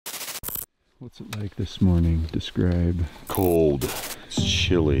What's it like this morning? Describe. Cold. It's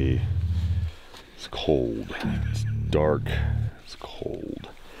chilly. It's cold. It's dark. It's cold.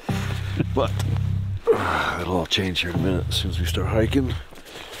 But it'll all change here in a minute as soon as we start hiking.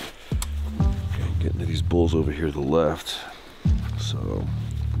 Okay, getting to these bulls over here to the left. So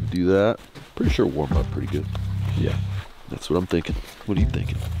do that. Pretty sure warm up pretty good. Yeah. That's what I'm thinking. What are you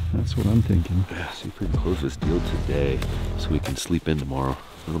thinking? That's what I'm thinking. Yeah, see if we can close this deal today so we can sleep in tomorrow.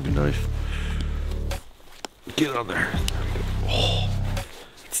 That'll be nice. Get on there. Oh,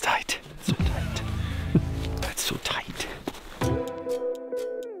 it's tight. It's so tight. That's so tight.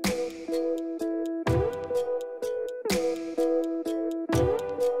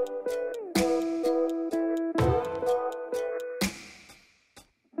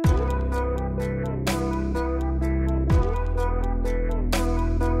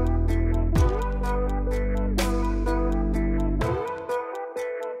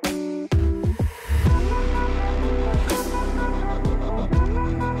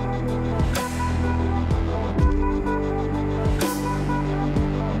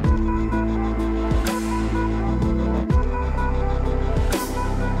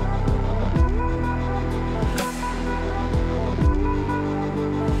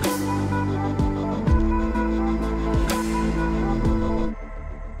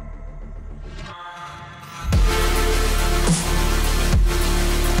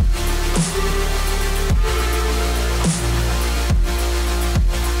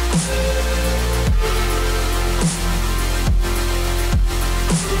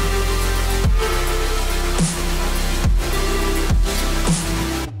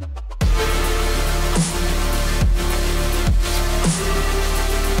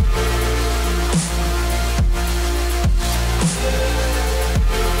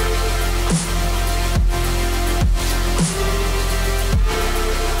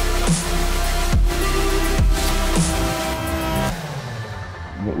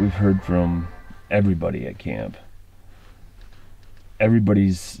 We've heard from everybody at camp.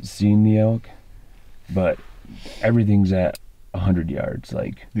 Everybody's seen the elk, but everything's at 100 yards.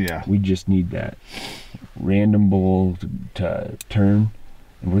 Like, yeah, we just need that random bull to turn,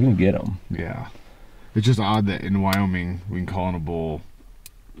 and we're gonna get them. Yeah, it's just odd that in Wyoming we can call in a bull,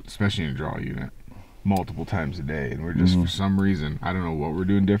 especially in a draw unit, multiple times a day, and we're just for some reason, I don't know what we're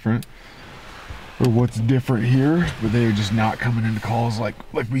doing different or what's different here, but they're just not coming into calls like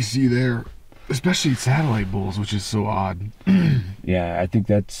we see there, especially satellite bulls, which is so odd. Yeah, I think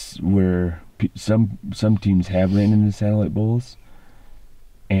that's where some teams have ran into satellite bulls,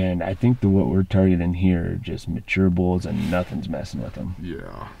 and I think what we're targeting here are just mature bulls, and nothing's messing with them.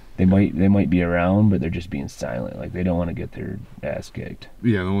 Yeah, they might be around, but they're just being silent. Like, they don't want to get their ass kicked.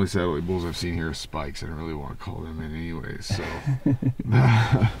 Yeah, the only satellite bulls I've seen here are spikes. I don't really want to call them in anyways. So.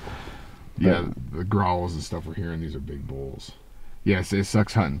 Yeah, the growls and stuff we're hearing, these are big bulls. Yes, it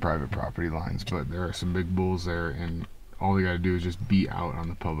sucks hunting private property lines, but there are some big bulls there, and all we got to do is just be out on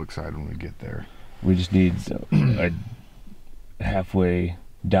the public side when we get there. We just need a halfway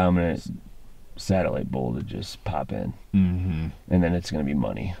dominant satellite bull to just pop in, and then it's going to be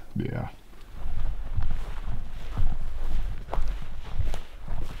money. Yeah.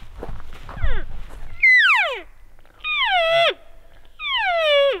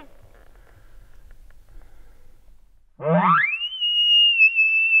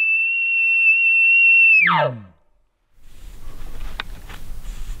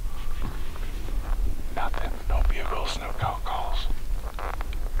 Nothing, no bugles, no cow calls.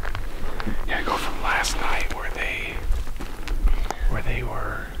 Yeah, I go from last night where they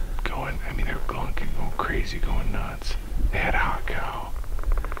were going, I mean, they were going crazy, going nuts. They had a hot cow.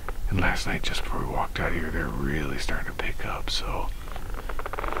 And last night, just before we walked out of here, they're really starting to pick up, so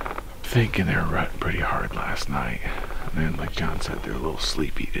thinking they were rutting pretty hard last night. And then, like John said, they're a little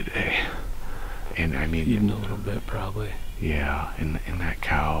sleepy today. And I mean, even a little bit probably. Yeah, and that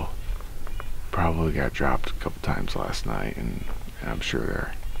cow probably got dropped a couple times last night, and I'm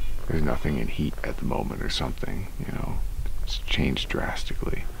sure there's nothing in heat at the moment or something, you know. It's changed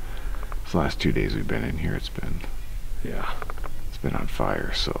drastically. The last 2 days we've been in here, it's been on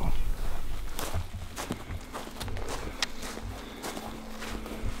fire, so.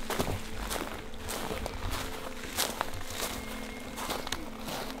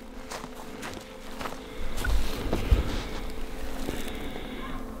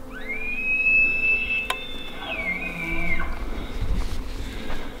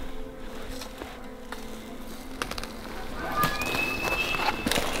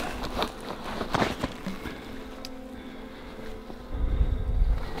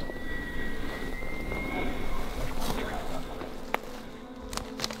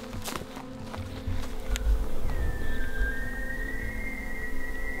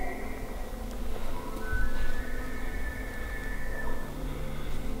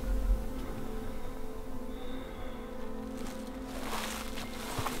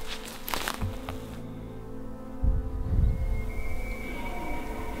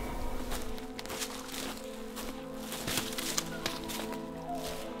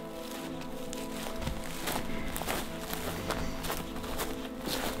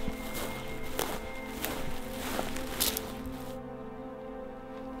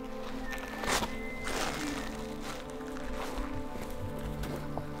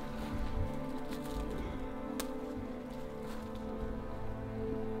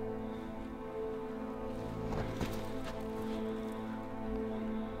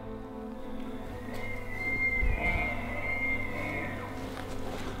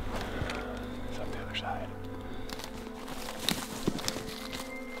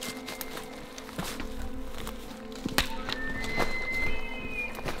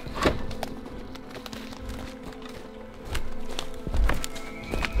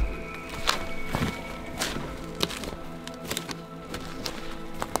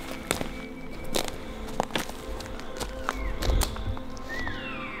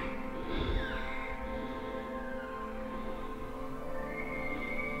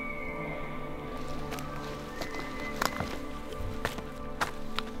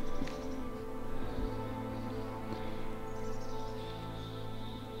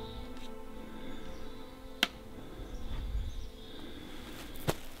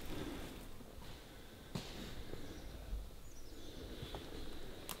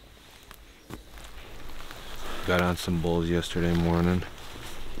 got on some bulls yesterday morning,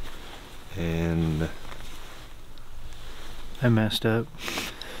 and I messed up.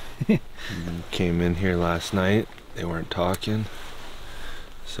 came in here last night. They weren't talking,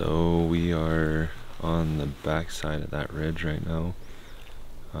 so we are on the back side of that ridge right now.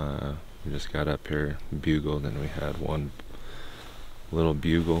 We just got up here, bugled, and we had one little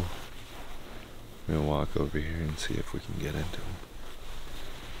bugle. We're gonna walk over here and see if we can get into him.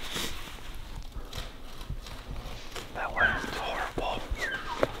 That wind's horrible.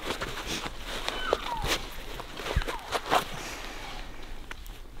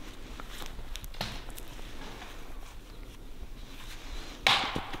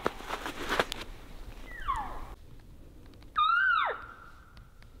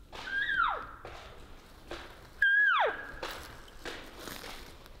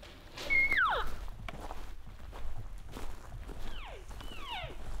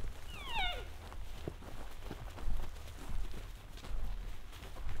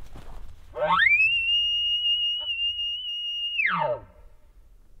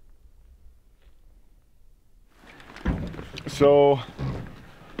 So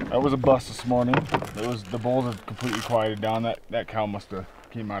that was a bust this morning. The bulls have completely quieted down. That cow must have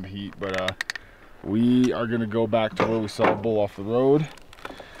came out of heat, but we are gonna go back to where we saw a bull off the road,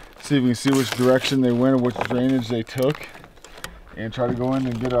 see if we can see which direction they went or which drainage they took, and try to go in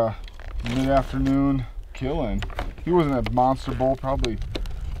and get a mid-afternoon kill in. He wasn't a monster bull, probably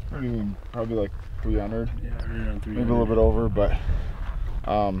like 300. Yeah, around 300. Maybe a little bit over, but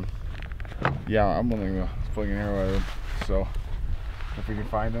yeah, I'm willing to fling an arrow at him. So if we can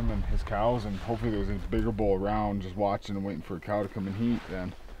find him and his cows, and hopefully there's a bigger bull around just watching and waiting for a cow to come in heat,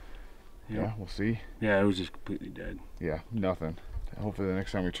 then yeah, we'll see. Yeah, it was just completely dead. Yeah, nothing. Hopefully the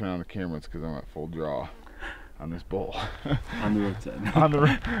next time we turn on the camera, it's because I'm at full draw on this bull. On the right side. On the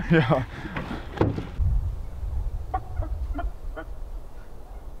right, yeah.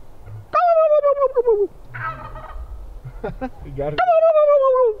 You got it.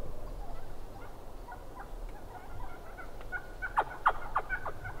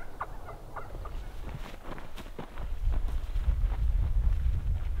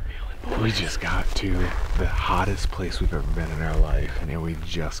 We just got to the hottest place we've ever been in our life, and we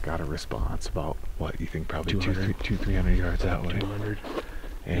just got a response about, what you think, probably 200-300 yards that way. 200.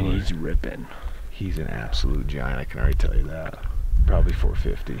 And And he's ripping. he's an absolute giant, I can already tell you that. Probably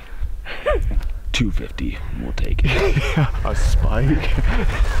 450. 250. We'll take it. A spike.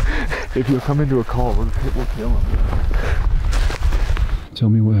 If you'll come into a call, we'll kill him. Tell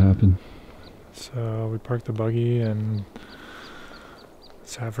me what happened. So we parked the buggy and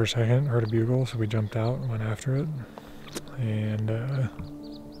sat for a second, heard a bugle, so we jumped out and went after it. And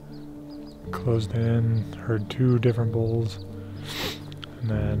closed in, heard two different bulls. And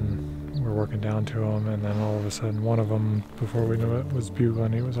then we're working down to them, and then all of a sudden one of them, before we knew it, was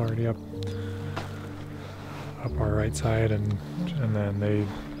bugling. He was already up our right side, and then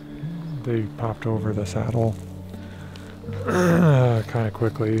they popped over the saddle kind of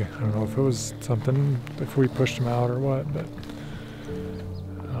quickly. I don't know if it was something, if we pushed them out or what, but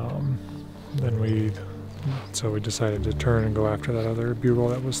then we decided to turn and go after that other bugle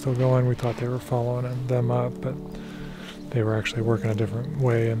that was still going. We thought they were following them up, but they were actually working a different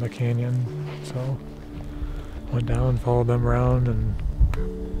way in the canyon. So went down, followed them around, and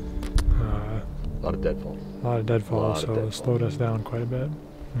A lot of deadfall. a lot of deadfall, so it slowed us down quite a bit.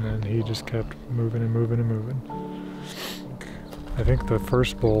 And then he just kept moving and moving and moving. I think the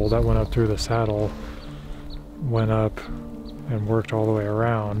first bull that went up through the saddle went up and worked all the way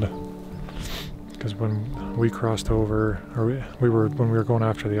around, because when we crossed over, or when we were going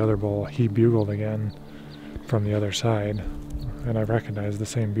after the other bull, he bugled again from the other side, and I recognized the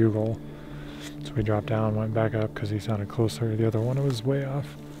same bugle. So we dropped down, went back up because he sounded closer. The other one was way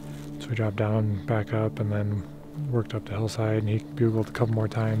off. So we dropped down, back up, and then worked up the hillside, and he bugled a couple more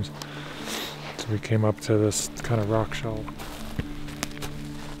times. So we came up to this kind of rock shelf.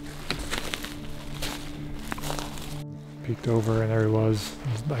 Peeked over, and there he was.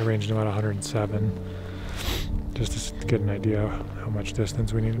 I ranged him at 107, just to get an idea how much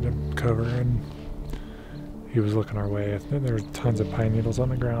distance we needed to cover, and he was looking our way. There were tons of pine needles on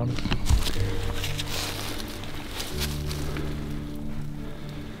the ground.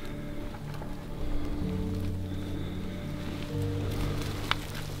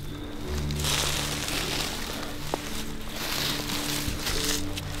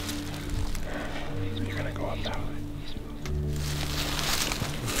 You're gonna go up that way.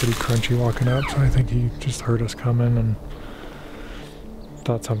 Pretty crunchy walking up, so I think he just heard us coming and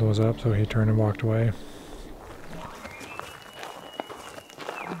thought something was up, so he turned and walked away.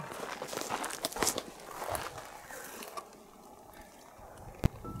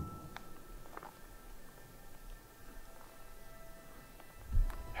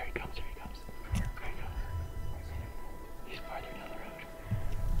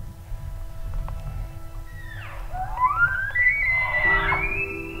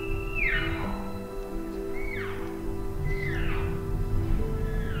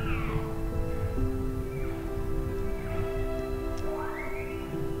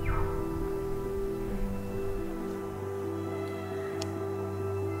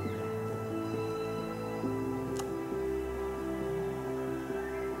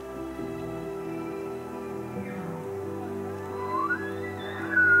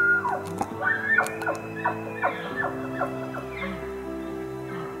 He's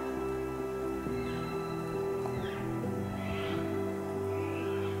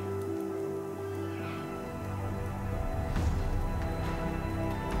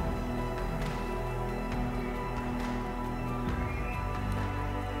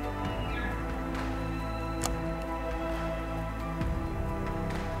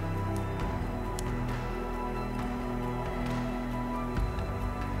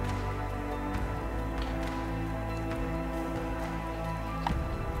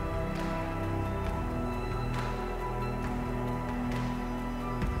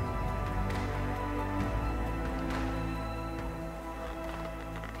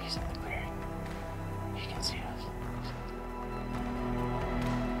in the clearing. He can see us.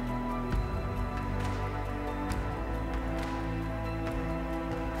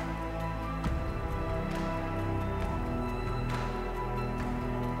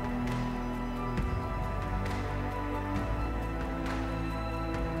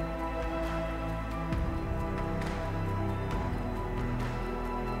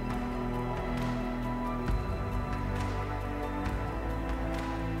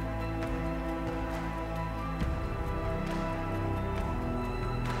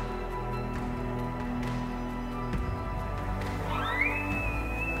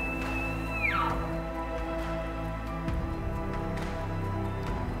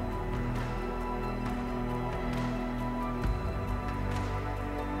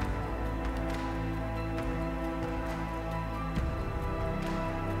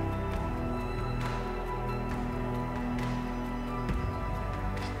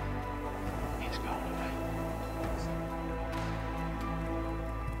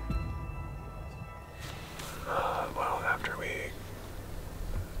 Well, after we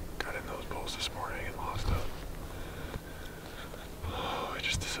got in those bowls this morning and lost them, I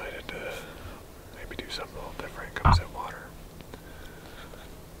just decided to maybe do something a little different. Comes in water.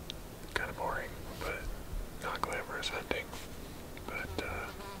 Kind of boring, but not glamorous hunting. But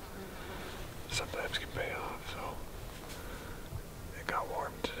sometimes can pay off. So it got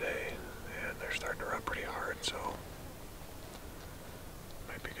warm today, and they're starting to run pretty hard. So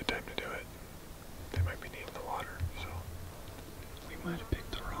might be a good time to do it. They might be needing the water, so. We might have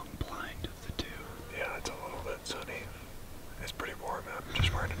picked the wrong blind of the two. Yeah, it's a little bit sunny. It's pretty warm. I'm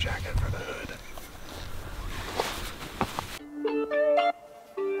just wearing a jacket for the hood.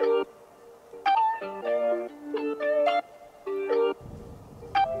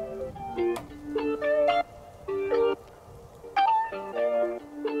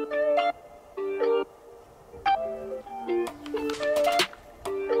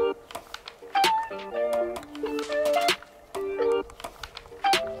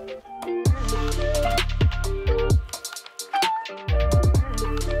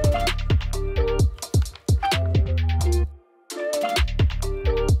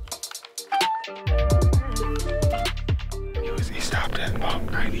 He stopped at about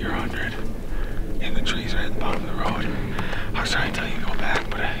 90 or 100 in the trees right at the bottom of the road. I was trying to tell you to go back,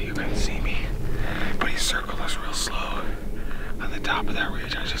 but you couldn't see me. But he circled us real slow on the top of that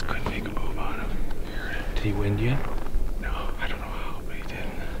ridge. I just couldn't make a move on him. Did he wind you? No, I don't know how, but he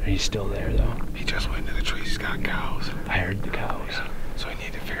didn't. Are you still there though? He just went into the trees. He's got cows. I heard the cows. Yeah. So we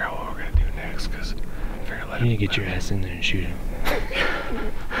need to figure out what we're gonna do next, because I figure let You need him. to get your ass in there and shoot him.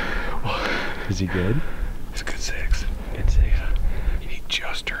 Well, Is he good? it's a good 6. Good 6. Yeah. He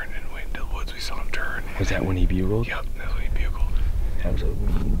just turned and went into the woods. We saw him turn. Was that when he bugled? Yep, that's when he bugled. That was a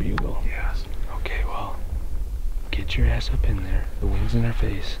bugle. Yes. Okay, well, get your ass up in there. The wind's in our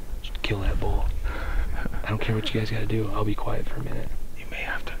face. Just kill that bull. I don't care what you guys gotta do. I'll be quiet for a minute. You may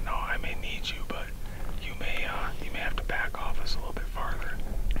have to. No, I may need you, but you may have to back off us a little bit farther.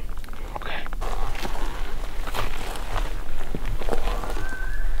 Okay.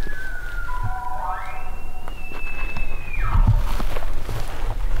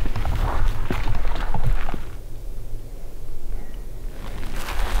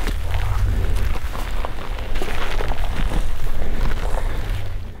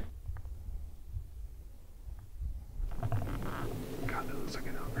 God, that looks like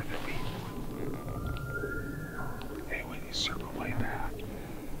an ogre than me. Hey, when you circle way back.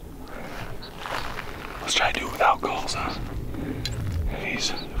 Let's try to do it without calls, huh?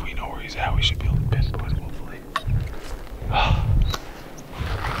 If we know where he's at, we should be able to pinpoint him, hopefully.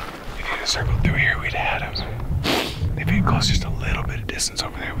 If he'd have circled through here, we'd have had him. If he'd close just a little bit of distance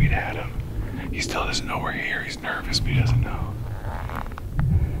over there, we'd have had him. He still doesn't know we're here. He's nervous, but he doesn't know.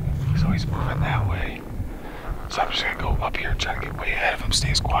 So he's moving that way. So I'm just gonna go up here and try to get way ahead of him, stay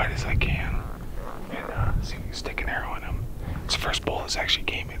as quiet as I can, and see if we can stick an arrow in him. It's the first bull that's actually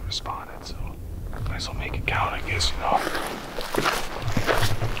came in and responded, so Might as well make it count, I guess, you know.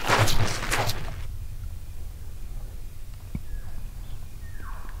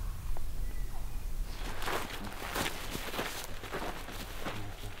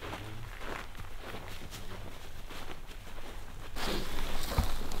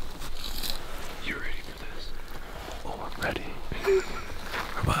 You ready for this? Oh, I'm ready.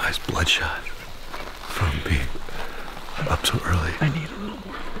 Are my eyes bloodshot from being up so early? I need a little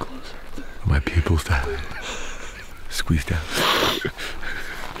more closer. Are my pupils that squeezed down?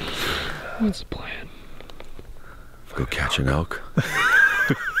 What's the plan? Go catch an elk.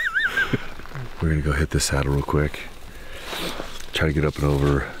 We're gonna go hit this saddle real quick. Try to get up and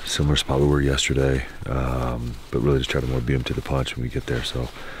over similar spot we were yesterday, but really just try to more beat him to the punch when we get there. So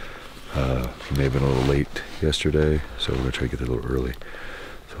he may have been a little late yesterday, so we're gonna try to get there a little early.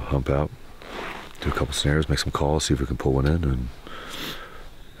 So hump out, do a couple snares, make some calls, see if we can pull one in,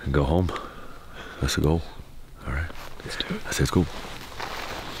 and go home. That's the goal. All right. Let's do it. I say it's cool.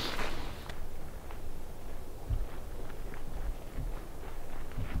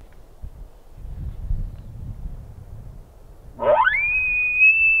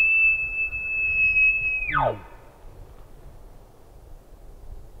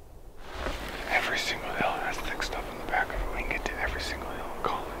 Every single hill has thick stuff in the back of it. We can get to every single hill and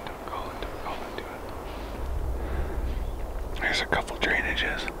call into it, call into it, call into it. There's a couple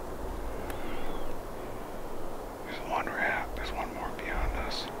drainages. There's one we're at. There's one more beyond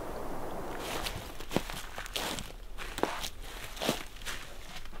us.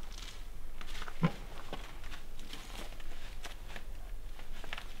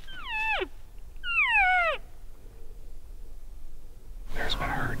 There's been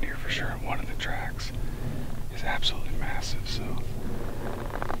a herd here for sure. One of the tracks is absolutely massive, so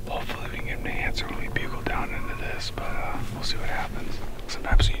hopefully we can get him to answer when we bugle down into this, but we'll see what happens.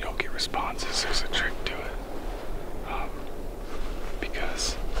 Sometimes when you don't get responses, there's a trick to it.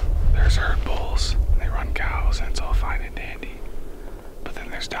 Because there's herd bulls, and they run cows, and it's all fine and dandy. But then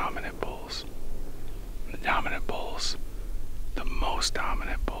there's dominant bulls. And the dominant bulls, the most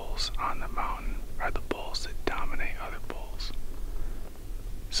dominant bulls on the mountain, are the bulls that dominate other bulls.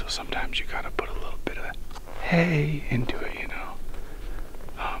 So sometimes you gotta put a little bit of hey into it, you know.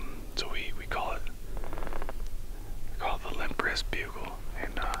 So we call it the limp wrist bugle,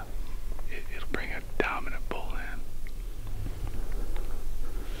 and it'll bring a dominant bull in.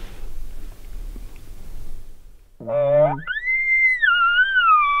 Oh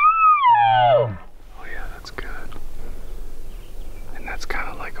yeah, that's good. And that's kind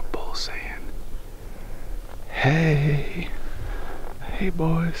of like a bull saying, hey. Hey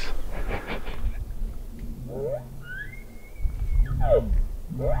boys.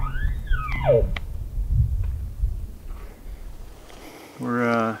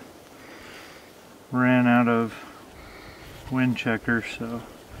 We're ran out of wind checkers, so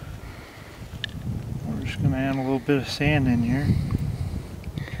we're just gonna add a little bit of sand in here.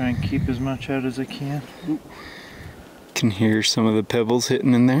 Try and keep as much out as I can. Can hear some of the pebbles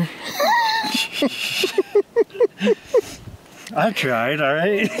hitting in there. I tried,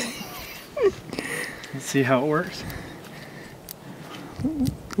 alright. Let's see how it works.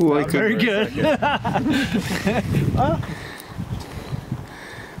 Like Not very good.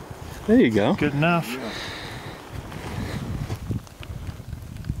 There you go. Good enough.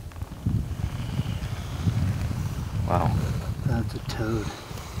 Wow, That's a toad.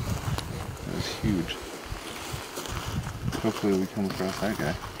 that was huge. Hopefully we come across that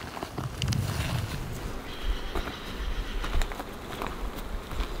guy.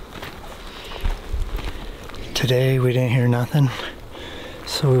 Today we didn't hear nothing,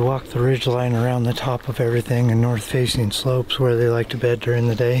 so we walked the ridge line around the top of everything in north facing slopes where they like to bed during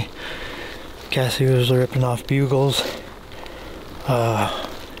the day. Cassie was ripping off bugles.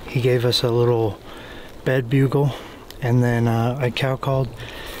 He gave us a little bed bugle, and then I cow called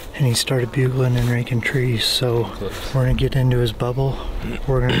and he started bugling and raking trees. So we're gonna get into his bubble.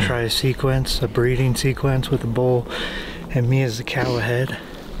 We're gonna try a sequence, a breeding sequence with a bull and me as the cow ahead.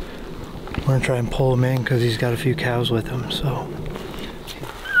 We're gonna try and pull him in because he's got a few cows with him, so.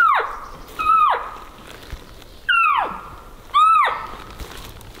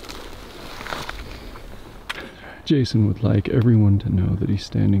 Jason would like everyone to know that he's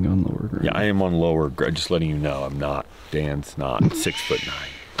standing on lower ground. Yeah, I am on lower ground. Just letting you know, I'm not. Dan's not 6'9".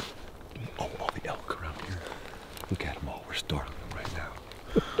 Oh, all the elk around here. Look at them all. We're startling them right now.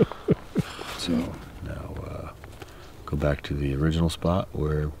 So now go back to the original spot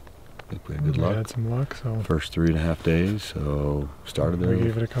where I think we had good We luck. had some luck, so First 3.5 days, so started there. we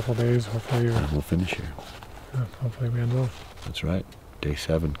gave it a couple days. Hopefully, And we'll finish here. hopefully we end well. That's right. Day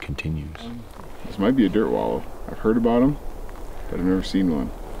 7 continues. This might be a dirt wallow. I've heard about them, but I've never seen one.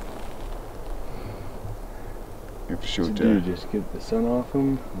 You have to show it to Do you just get the sun off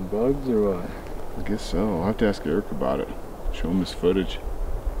them, and bugs, or what? I guess so. I'll have to ask Eric about it. Show him this footage.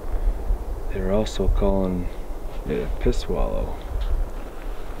 They're also calling it a piss wallow.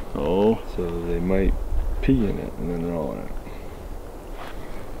 Oh. So they might pee in it and then roll in it.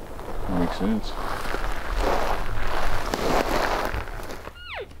 That makes sense.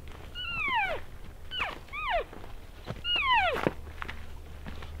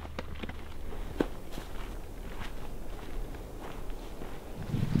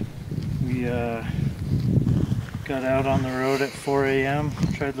 We got out on the road at 4 a.m.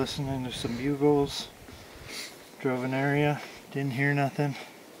 Tried listening to some bugles. Drove an area, didn't hear nothing.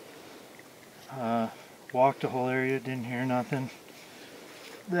 Walked a whole area, didn't hear nothing.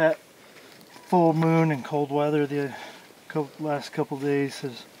 That full moon and cold weather the last couple days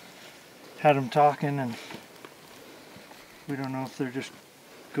has had them talking, and we don't know if they're just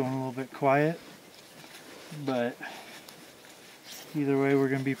going a little bit quiet, but either way we're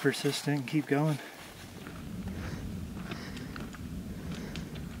going to be persistent and keep going.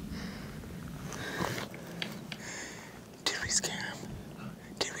 Did we scare him?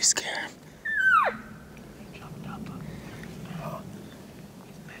 Did we scare him? He jumped up. Oh,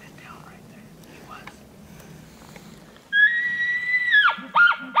 he's bedded down right there. He was.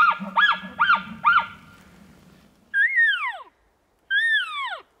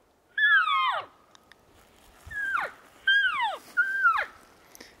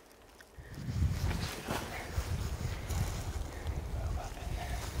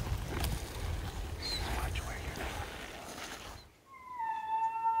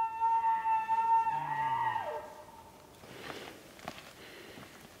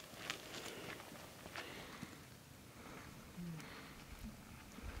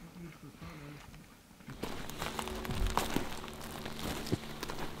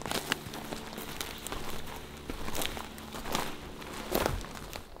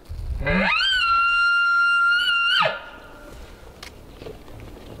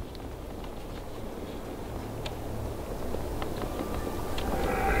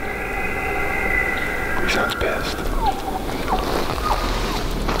 He sounds pissed.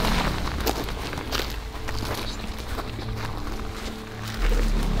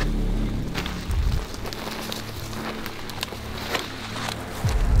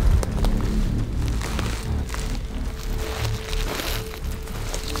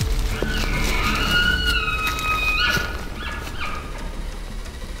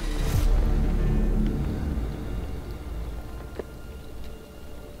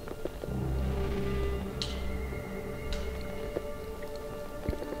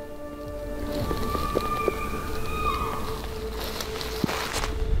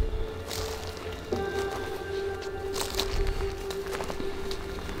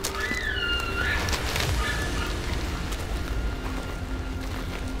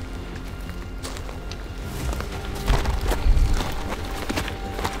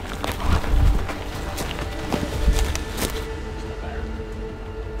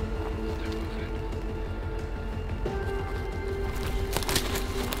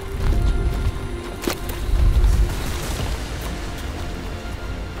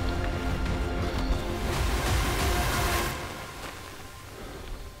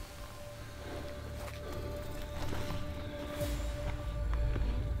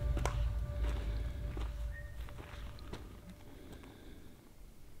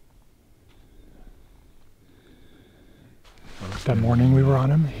 That morning we were on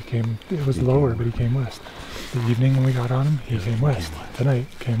him, he came, it was lower, but he came west. The evening when we got on him, he came west. Tonight,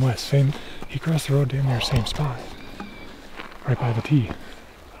 came west. Same, he crossed the road damn near same spot. Right by the T.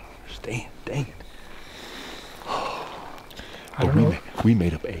 Dang it. I don't know. We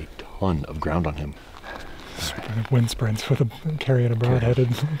made up a ton of ground on him. Wind sprints with carrying a broadhead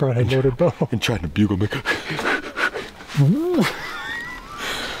loaded bow. And trying to bugle me.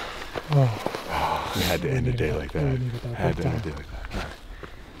 We had to end a day like that. Had to end a day like that. All right.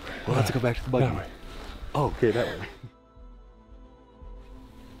 Well, let's go back to the buggy. That way. Oh, okay, that way.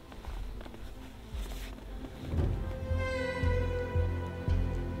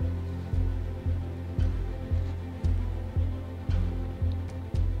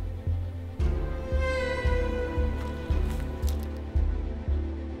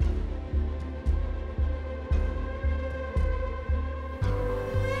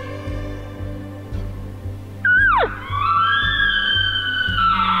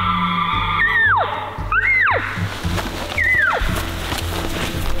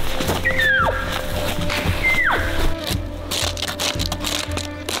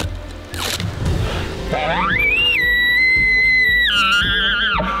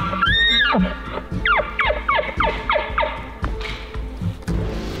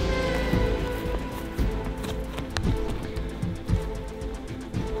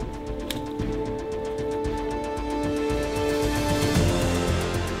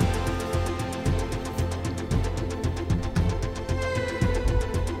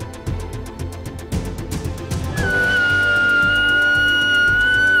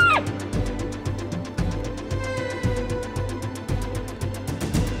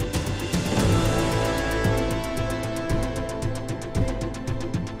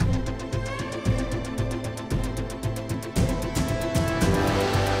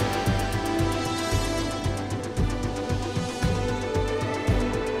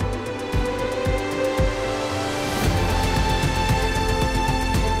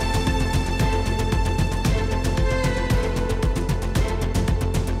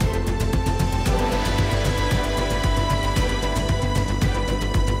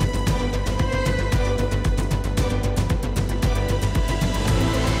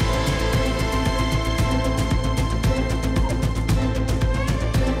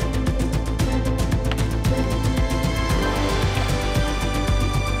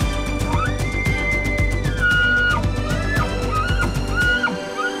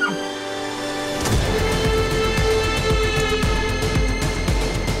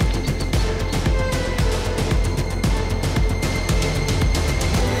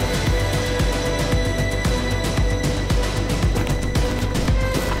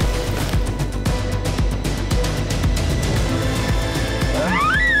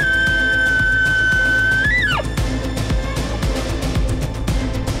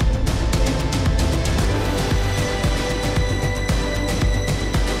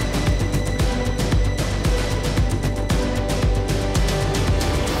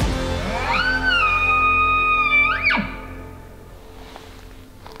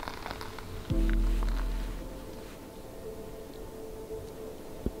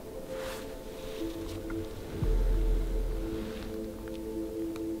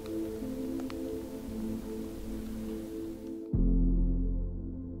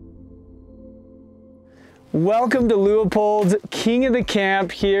 Welcome to Leupold's King of the Camp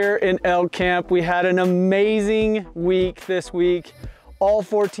here in elk camp. We had an amazing week this week. All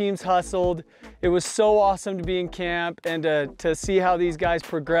 4 teams hustled. It was so awesome to be in camp and to see how these guys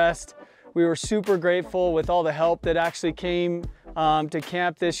progressed. We were super grateful with all the help that actually came to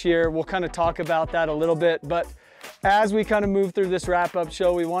camp this year. We'll kind of talk about that a little bit, but as we kind of move through this wrap-up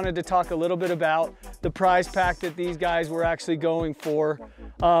show, we wanted to talk a little bit about the prize pack that these guys were actually going for.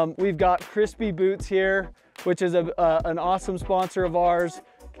 We've got Crispy Boots here, which is an awesome sponsor of ours.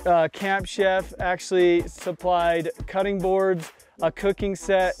 Camp Chef actually supplied cutting boards, a cooking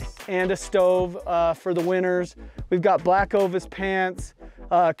set, and a stove for the winners. We've got Black Ovis pants,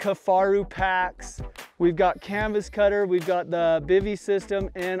 Kafaru packs. We've got canvas cutter. We've got the bivy system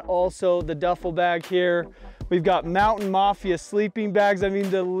and also the duffel bag here. We've got Mountain Mafia sleeping bags. I mean,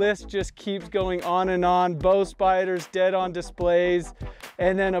 the list just keeps going on and on. Bow spiders, dead on displays.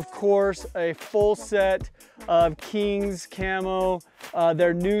 And then of course, a full set of Kings camo,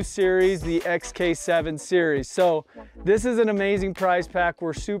 their new series, the XK7 series. So this is an amazing prize pack.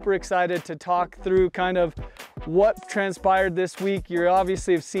 We're super excited to talk through kind of what transpired this week. You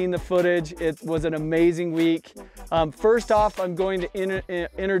obviously have seen the footage. It was an amazing week. First off, I'm going to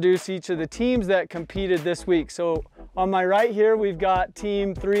introduce each of the teams that competed this week. So on my right here, we've got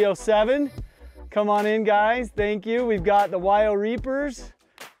Team 307. Come on in, guys. Thank you. We've got the Wyo Reapers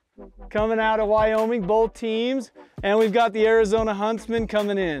coming out of Wyoming, both teams. And we've got the Arizona Huntsman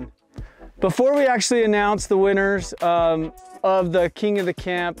coming in. Before we actually announce the winners of the King of the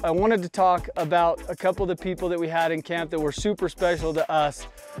Camp, I wanted to talk about a couple of the people that we had in camp that were super special to us.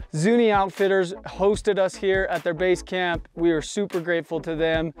 Zuni Outfitters hosted us here at their base camp. We are super grateful to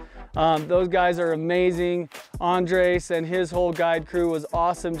them. Those guys are amazing. Andres and his whole guide crew was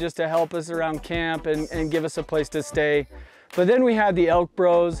awesome just to help us around camp and give us a place to stay. But then we had the Elk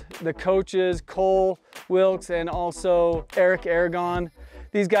Bros, the coaches, Cole Wilkes, and also Eric Aragon.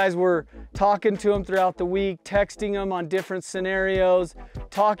 These guys were talking to them throughout the week, texting them on different scenarios,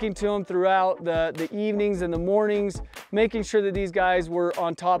 talking to them throughout the evenings and the mornings, making sure that these guys were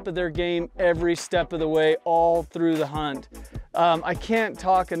on top of their game every step of the way, all through the hunt. I can't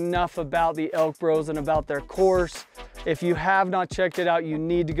talk enough about the Elk Bros and about their course. If you have not checked it out, you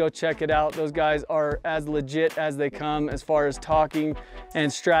need to go check it out. Those guys are as legit as they come as far as talking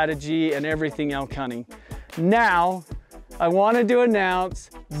and strategy and everything elk hunting. Now, I wanted to announce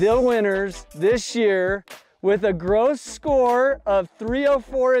the winners this year with a gross score of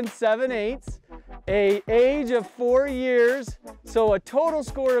 304 7/8, a age of 4 years, so a total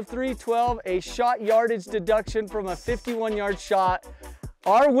score of 312, a shot yardage deduction from a 51-yard shot.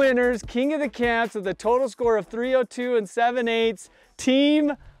 Our winners, King of the Camps, with a total score of 302 7/8,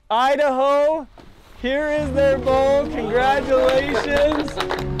 Team Idaho. Here is their bowl. Congratulations.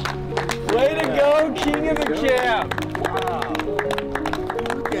 Way to go, King of the Camp. Wow.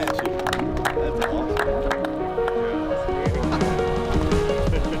 Look at you. That's awesome.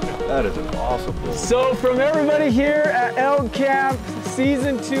 That is an awesome bowl. So from everybody here at Elk Camp,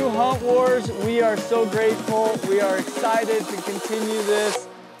 Season 2 Hunt Wars, we are so grateful. We are excited to continue this.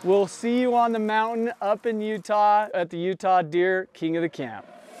 We'll see you on the mountain up in Utah at the Utah Deer King of the Camp.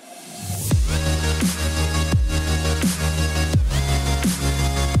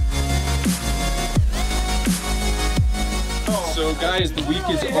 So guys, the week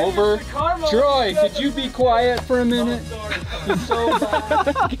is over. Troy, could you be quiet for a minute? It's so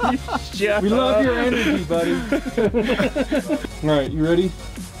bad. We love your energy, buddy. All right, you ready?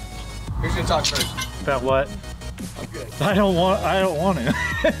 Who's gonna talk first? About what? I don't want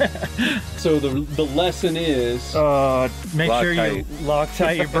to. So the lesson is make sure you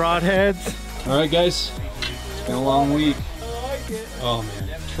Loctite your broadheads. All right, guys. It's been a long week. Oh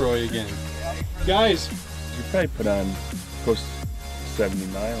man, Troy again. Guys, you probably put on close to 70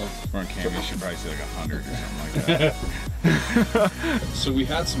 miles. Or on camera, you should probably say like 100 or something like that. so we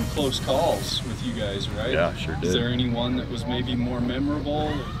had some close calls with you guys, right? Yeah, sure did. Is there any one that was maybe more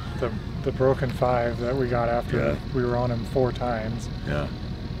memorable? The broken 5 that we got after we were on him 4 times. Yeah.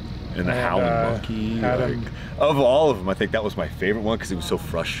 And the howling monkey. Of all of them, I think that was my favorite one because it was so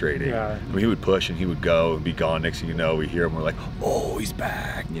frustrating. Yeah. I mean, he would push and he would go and be gone. Next thing you know, we hear him. We're like, oh, he's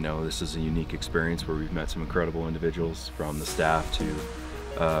back. You know, this is a unique experience where we've met some incredible individuals, from the staff to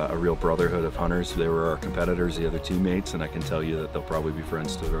a real brotherhood of hunters. They were our competitors, the other teammates, and I can tell you that they'll probably be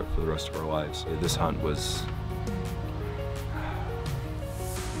friends for the rest of our lives. This hunt was,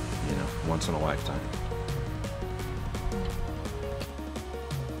 you know, once in a lifetime.